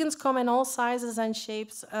 vegans come in all sizes and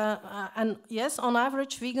shapes. And yes, on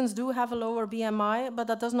average, vegans do have a lower BMI, but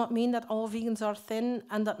that does not mean that all vegans are thin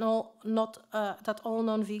and that all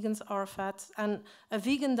non-vegans are fat. And a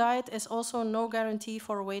vegan diet is also no guarantee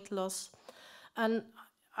for weight loss. And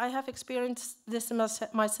I have experienced this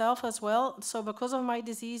myself as well. So because of my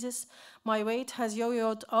diseases, my weight has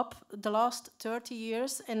yo-yoed up the last 30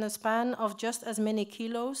 years in a span of just as many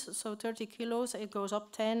kilos. So 30 kilos, it goes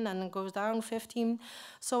up 10 and it goes down 15.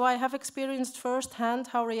 So I have experienced firsthand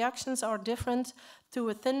how reactions are different to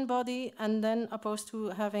a thin body and then opposed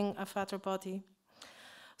to having a fatter body.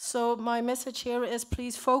 So my message here is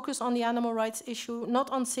please focus on the animal rights issue, not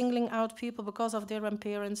on singling out people because of their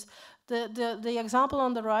appearance. The example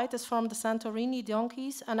on the right is from the Santorini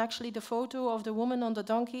donkeys, and actually the photo of the woman on the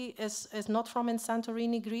donkey is not from in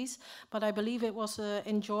Santorini, Greece, but I believe it was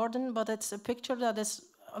in Jordan, but it's a picture that is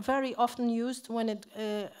very often used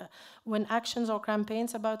when actions or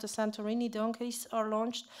campaigns about the Santorini donkeys are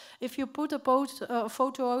launched. If you put a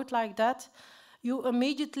photo out like that, you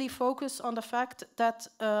immediately focus on the fact that,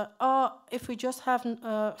 if we just have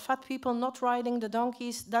fat people not riding the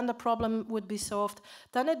donkeys, then the problem would be solved.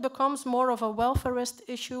 Then it becomes more of a welfarist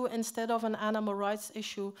issue instead of an animal rights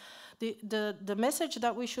issue. The message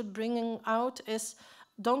that we should bring out is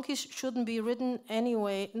donkeys shouldn't be ridden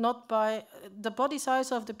anyway, not by the body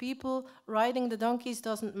size of the people riding the donkeys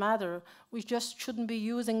doesn't matter. We just shouldn't be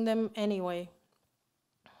using them anyway.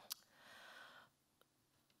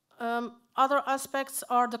 Other aspects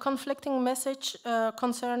are the conflicting message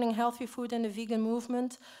concerning healthy food in the vegan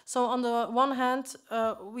movement. So on the one hand,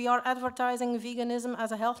 we are advertising veganism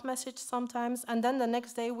as a health message sometimes, and then the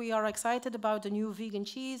next day we are excited about the new vegan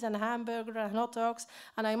cheese and hamburger and hot dogs.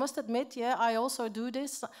 And I must admit, yeah, I also do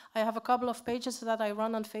this. I have a couple of pages that I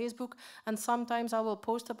run on Facebook, and sometimes I will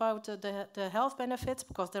post about the health benefits,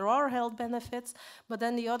 because there are health benefits, but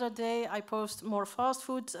then the other day I post more fast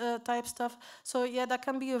food type stuff. So yeah, that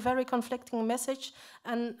can be a very conflicting message,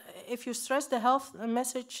 and if you stress the health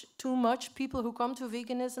message too much, people who come to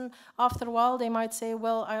veganism, after a while they might say,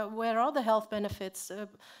 well, where are the health benefits?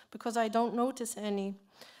 Because I don't notice any.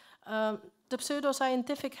 The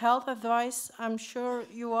pseudoscientific health advice, I'm sure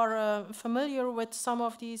you are familiar with some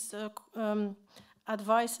of these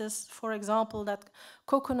advices, for example, that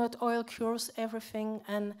coconut oil cures everything,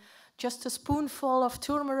 and just a spoonful of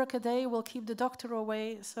turmeric a day will keep the doctor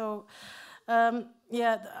away. So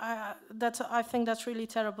yeah, I think that's really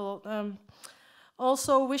terrible.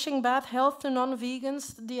 Also, wishing bad health to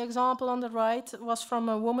non-vegans. The example on the right was from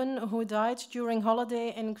a woman who died during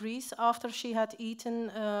holiday in Greece after she had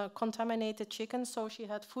eaten contaminated chicken, so she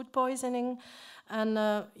had food poisoning. And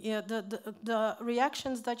yeah, the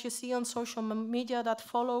reactions that you see on social media that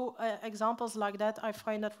follow examples like that, I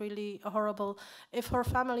find that really horrible. If her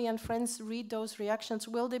family and friends read those reactions,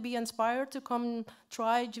 will they be inspired to come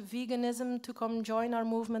try veganism, to come join our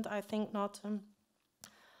movement? I think not.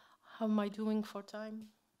 How am I doing for time?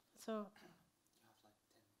 So,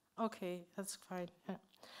 okay, that's fine. Yeah.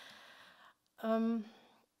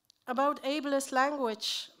 About ableist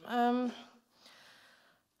language.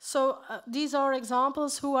 These are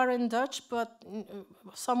examples who are in Dutch, but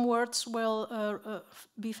some words will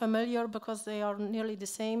be familiar because they are nearly the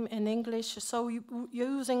same in English. So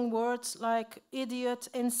using words like idiot,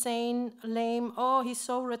 insane, lame, oh, he's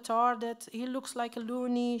so retarded, he looks like a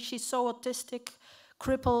loony, she's so autistic,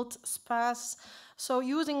 crippled, spas. So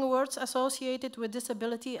using words associated with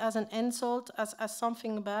disability as an insult, as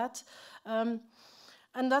something bad.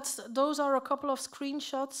 And those are a couple of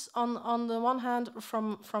screenshots on the one hand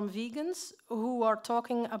from vegans who are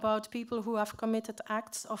talking about people who have committed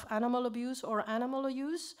acts of animal abuse or animal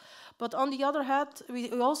use. But on the other hand, we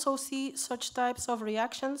also see such types of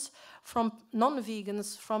reactions from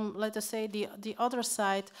non-vegans, from, let us say, the other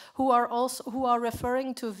side, who are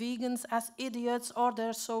referring to vegans as idiots, or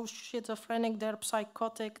they're so schizophrenic, they're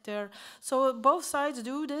psychotic. So both sides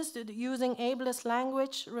do this using ableist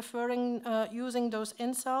language, using those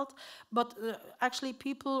insults. But actually,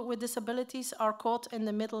 people with disabilities are caught in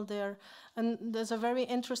the middle there. And there's a very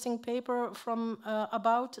interesting paper from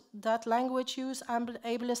about that language use,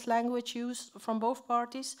 ableist language use from both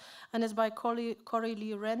parties, and it's by Corey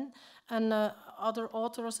Lee Wren and other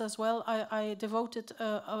authors as well. I devoted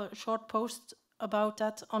a short post about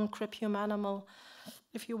that on Crip HumAnimal,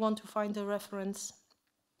 if you want to find the reference.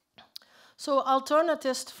 So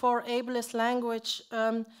alternatives for ableist language,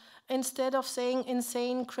 instead of saying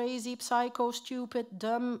insane, crazy, psycho, stupid,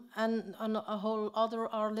 dumb, and a whole other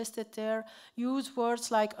are listed there, use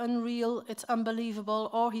words like unreal, it's unbelievable,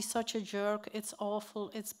 oh, he's such a jerk, it's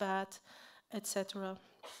awful, it's bad, etc.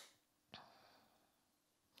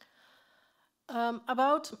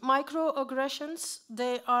 About microaggressions,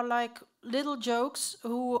 they are like little jokes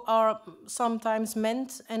who are sometimes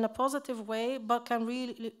meant in a positive way, but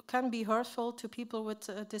can be hurtful to people with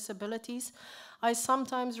disabilities. I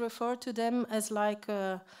sometimes refer to them as like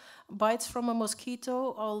bites from a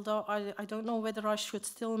mosquito, although I don't know whether I should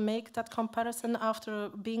still make that comparison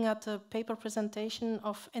after being at a paper presentation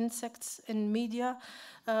of insects in media.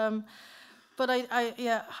 But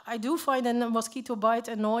I do find a mosquito bite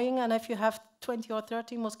annoying, and if you have 20 or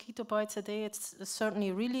 30 mosquito bites a day, it's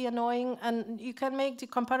certainly really annoying. And you can make the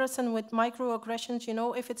comparison with microaggressions, you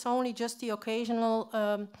know, if it's only just the occasional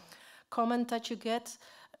comment that you get,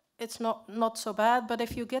 it's not so bad. But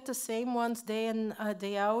if you get the same ones day in,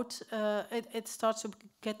 day out, it starts to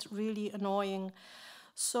get really annoying.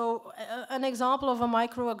 So an example of a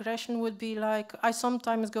microaggression would be like, I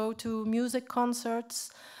sometimes go to music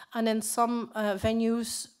concerts, and in some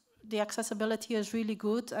venues, the accessibility is really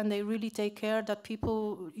good, and they really take care that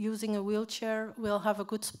people using a wheelchair will have a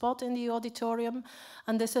good spot in the auditorium.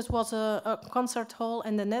 And this was a concert hall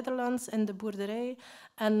in the Netherlands, in the Boerderij,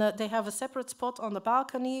 and they have a separate spot on the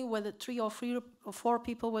balcony where the 3 or 4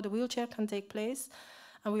 people with a wheelchair can take place.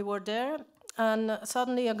 And we were there, and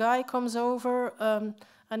suddenly a guy comes over,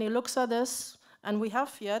 and he looks at us. And we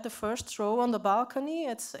have, the first row on the balcony.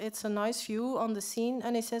 It's a nice view on the scene.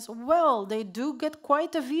 And he says, well, they do get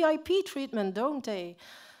quite a VIP treatment, don't they?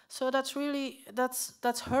 So that's really,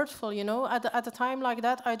 that's hurtful, you know. At a time like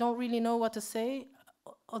that, I don't really know what to say,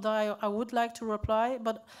 although I would like to reply.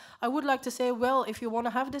 But I would like to say, well, if you want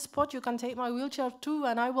to have this spot, you can take my wheelchair too,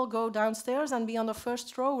 and I will go downstairs and be on the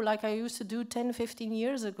first row like I used to do 10, 15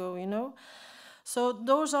 years ago, you know. So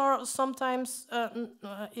those are sometimes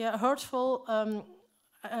hurtful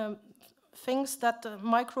things that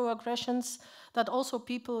microaggressions that also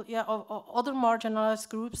people, of other marginalized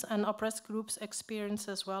groups and oppressed groups experience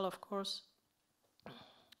as well, of course.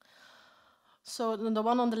 So the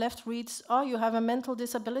one on the left reads, oh, you have a mental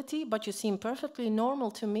disability, but you seem perfectly normal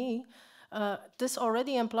to me. This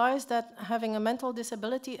already implies that having a mental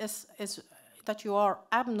disability is that you are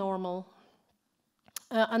abnormal.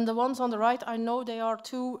 And the ones on the right, I know they are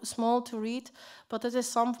too small to read, but it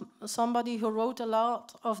is somebody who wrote a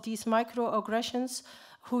lot of these microaggressions,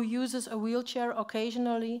 who uses a wheelchair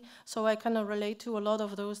occasionally, so I can relate to a lot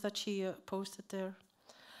of those that she posted there.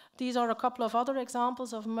 These are a couple of other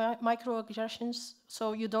examples of microaggressions.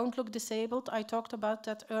 So you don't look disabled. I talked about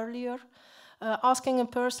that earlier. Asking a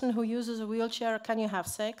person who uses a wheelchair, can you have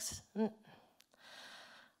sex?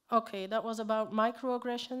 Okay, that was about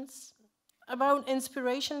microaggressions. About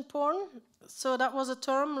inspiration porn. So that was a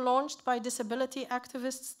term launched by disability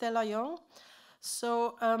activist Stella Young.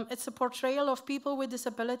 So it's a portrayal of people with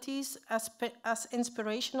disabilities as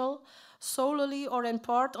inspirational, solely or in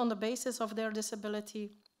part on the basis of their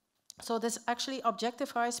disability. So this actually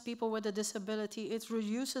objectifies people with a disability. It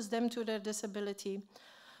reduces them to their disability.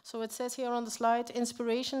 So it says here on the slide,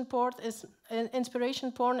 inspiration porn is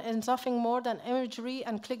nothing more than imagery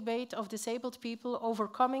and clickbait of disabled people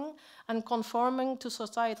overcoming and conforming to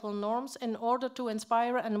societal norms in order to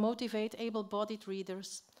inspire and motivate able-bodied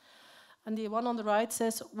readers. And the one on the right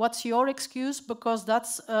says, what's your excuse? Because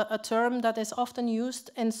that's a term that is often used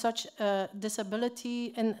in such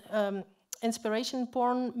disability and inspiration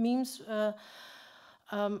porn memes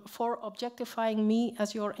for objectifying me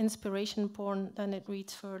as your inspiration porn. Then it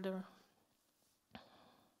reads further.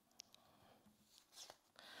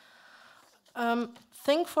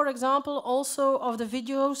 Think, for example, also of the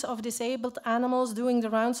videos of disabled animals doing the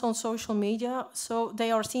rounds on social media. So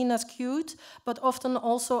they are seen as cute, but often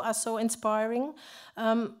also as so inspiring.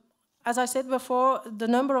 As I said before, the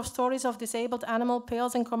number of stories of disabled animals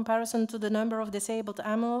pales in comparison to the number of disabled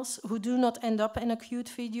animals who do not end up in a cute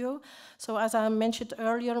video. So as I mentioned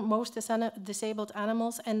earlier, most disabled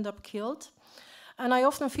animals end up killed. And I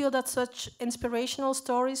often feel that such inspirational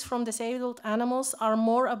stories from disabled animals are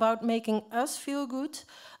more about making us feel good.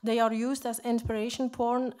 They are used as inspiration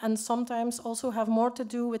porn and sometimes also have more to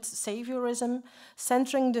do with saviorism,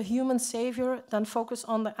 centering the human savior than focus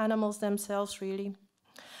on the animals themselves, really.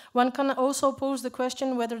 One can also pose the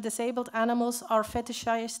question whether disabled animals are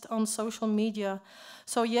fetishized on social media.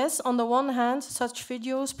 So yes, on the one hand, such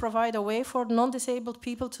videos provide a way for non-disabled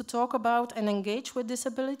people to talk about and engage with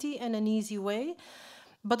disability in an easy way.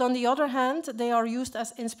 But on the other hand, they are used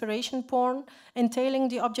as inspiration porn, entailing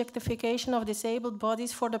the objectification of disabled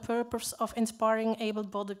bodies for the purpose of inspiring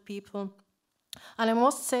able-bodied people. And I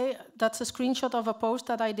must say, that's a screenshot of a post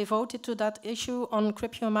that I devoted to that issue on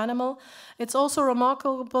Crip HumAnimal. It's also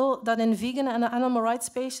remarkable that in vegan and animal rights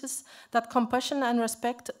spaces, that compassion and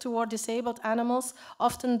respect toward disabled animals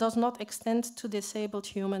often does not extend to disabled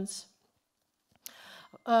humans.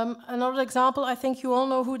 Another example, I think you all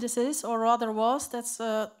know who this is, or rather was. That's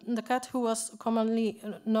the cat who was commonly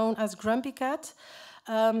known as Grumpy Cat.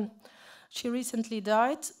 She recently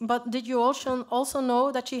died, but did you also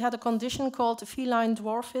know that she had a condition called feline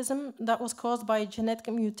dwarfism that was caused by a genetic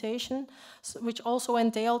mutation, which also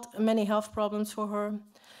entailed many health problems for her?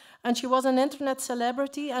 And she was an internet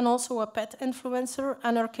celebrity and also a pet influencer,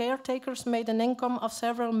 and her caretakers made an income of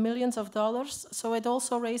several millions of dollars. So it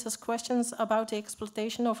also raises questions about the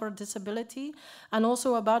exploitation of her disability and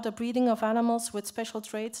also about the breeding of animals with special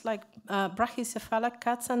traits like brachycephalic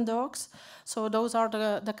cats and dogs. So those are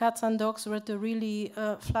the cats and dogs with the really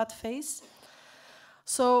flat face.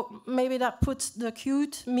 So maybe that puts the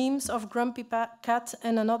cute memes of Grumpy Cat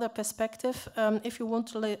in another perspective. If you want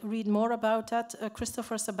to read more about that,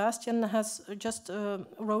 Christopher Sebastian has just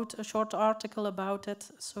wrote a short article about it,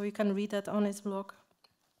 so you can read that on his blog.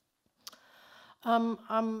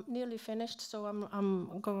 I'm nearly finished, so I'm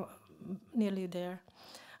nearly there.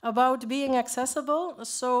 About being accessible,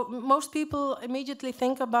 so most people immediately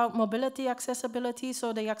think about mobility accessibility,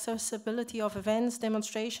 so the accessibility of events,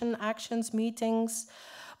 demonstration, actions, meetings,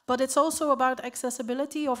 but it's also about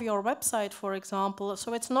accessibility of your website, for example.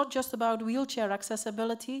 So it's not just about wheelchair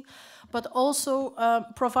accessibility, but also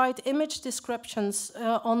provide image descriptions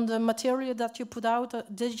on the material that you put out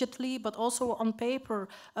digitally, but also on paper,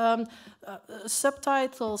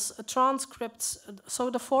 subtitles, transcripts, so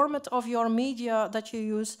the format of your media that you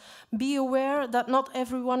use. Be aware that not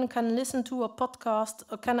everyone can listen to a podcast,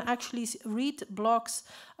 can actually read blogs,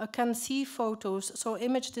 can see photos, so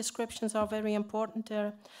image descriptions are very important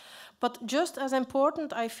there. But just as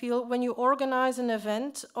important, I feel, when you organize an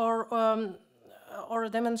event or a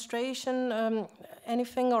demonstration,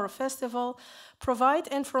 anything, or a festival, provide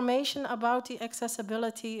information about the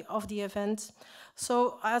accessibility of the event.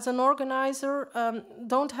 So as an organizer,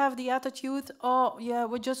 don't have the attitude, oh yeah,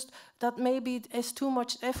 that maybe it's too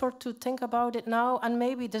much effort to think about it now, and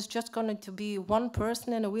maybe there's just going to be one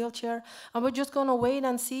person in a wheelchair, and we're just going to wait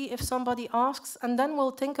and see if somebody asks, and then we'll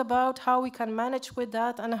think about how we can manage with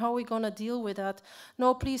that and how we're going to deal with that.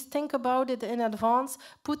 No, please think about it in advance.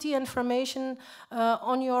 Put the information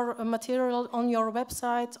on your material, on your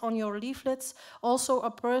website, on your leaflets. Also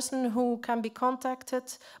a person who can be contacted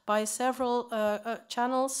by several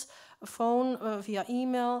channels, phone, via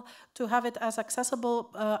email, to have it as accessible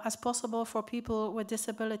as possible for people with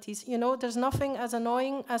disabilities. You know, there's nothing as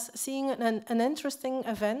annoying as seeing an interesting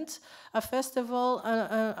event, a festival,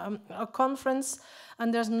 a conference,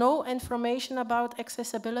 and there's no information about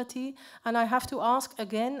accessibility, and I have to ask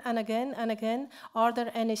again and again and again, are there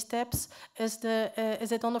any steps? Is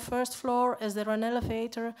it on the first floor? Is there an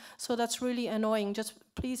elevator? So that's really annoying. Just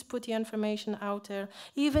please put the information out there.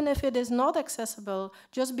 Even if it is not accessible,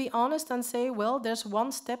 just be honest and say, well, there's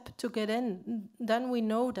one step to get in. Then we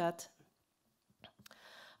know that.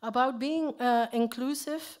 About being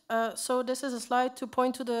inclusive, so this is a slide to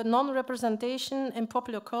point to the non-representation in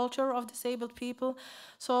popular culture of disabled people.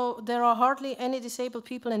 So there are hardly any disabled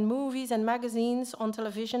people in movies and magazines, on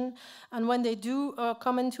television, and when they do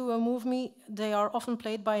come into a movie, they are often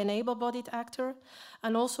played by an able-bodied actor.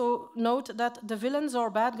 And also note that the villains or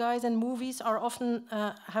bad guys in movies are often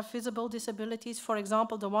have visible disabilities, for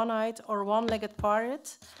example, the one-eyed or one-legged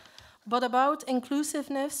pirate. But about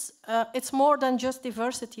inclusiveness, it's more than just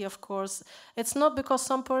diversity, of course. It's not because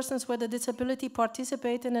some persons with a disability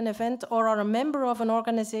participate in an event or are a member of an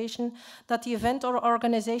organization that the event or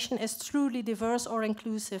organization is truly diverse or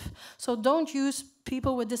inclusive. So don't use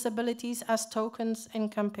people with disabilities as tokens in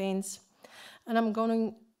campaigns.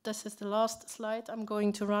 And this is the last slide, I'm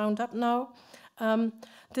going to round up now.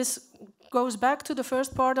 This goes back to the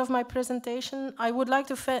first part of my presentation. I would like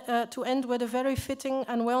to end with a very fitting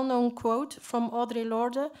and well-known quote from Audre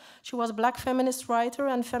Lorde. She was a black feminist writer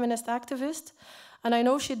and feminist activist. And I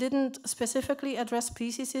know she didn't specifically address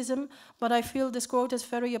speciesism, but I feel this quote is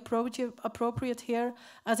very appropriate here,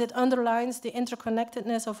 as it underlines the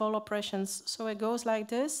interconnectedness of all oppressions. So it goes like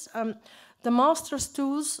this. The master's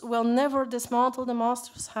tools will never dismantle the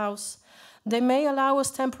master's house. They may allow us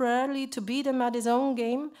temporarily to beat him at his own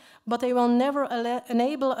game, but they will never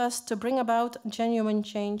enable us to bring about genuine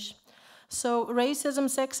change. So racism,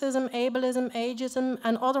 sexism, ableism, ageism,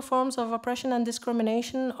 and other forms of oppression and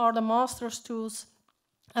discrimination are the master's tools.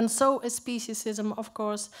 And so is speciesism, of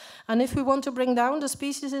course. And if we want to bring down the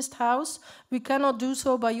speciesist house, we cannot do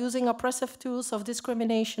so by using oppressive tools of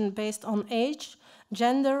discrimination based on age,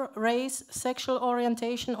 gender, race, sexual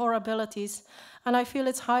orientation, or abilities. And I feel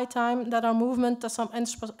it's high time that our movement does some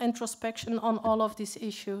introspection on all of these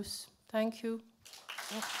issues. Thank you.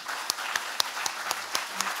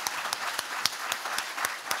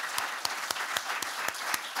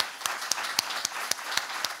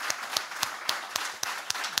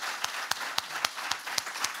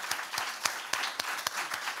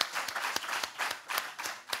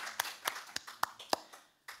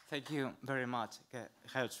 Thank you very much,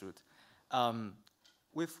 Geertrui.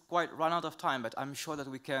 We've quite run out of time, but I'm sure that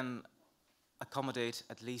we can accommodate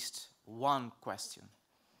at least one question.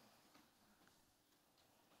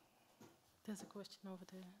 There's a question over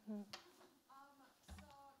there. So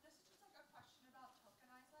this is just like a question about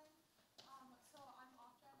tokenizing. So I'm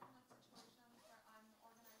often in like situations where I'm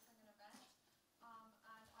organizing an event, or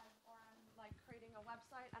I'm like creating a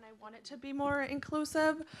website, and I want it to be more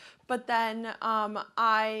inclusive, but then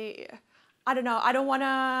I don't know, I don't want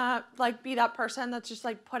to like be that person that's just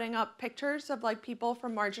like putting up pictures of like people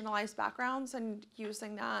from marginalized backgrounds and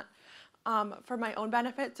using that for my own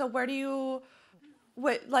benefit. So where do you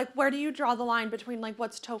draw the line between like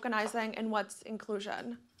what's tokenizing and what's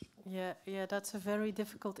inclusion? Yeah, that's a very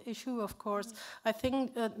difficult issue, of course. I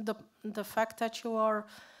think the fact that you are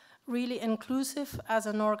really inclusive as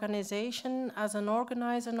an organization, as an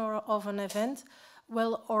organizer of an event,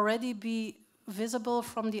 will already be visible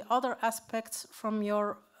from the other aspects from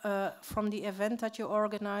your from the event that you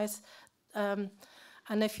organize, and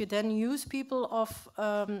if you then use people of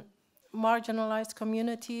marginalized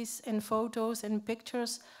communities in photos and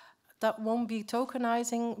pictures, that won't be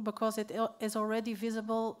tokenizing because it is already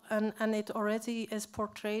visible and it already is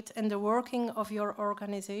portrayed in the working of your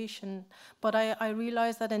organization. But I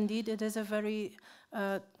realize that indeed it is a very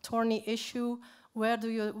thorny issue.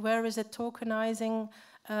 Where is it tokenizing?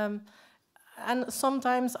 And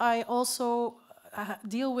sometimes I also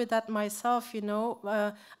deal with that myself, you know.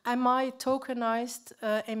 Am I tokenized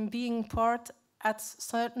in being part at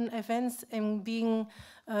certain events, in being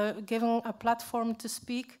given a platform to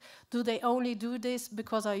speak? Do they only do this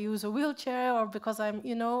because I use a wheelchair or because I'm,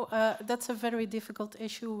 you know, that's a very difficult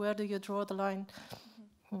issue. Where do you draw the line?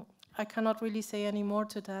 Mm. I cannot really say any more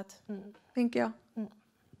to that. Mm. Thank you. Mm.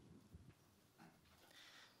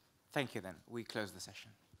 Thank you then. We close the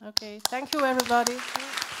session. Okay, thank you everybody.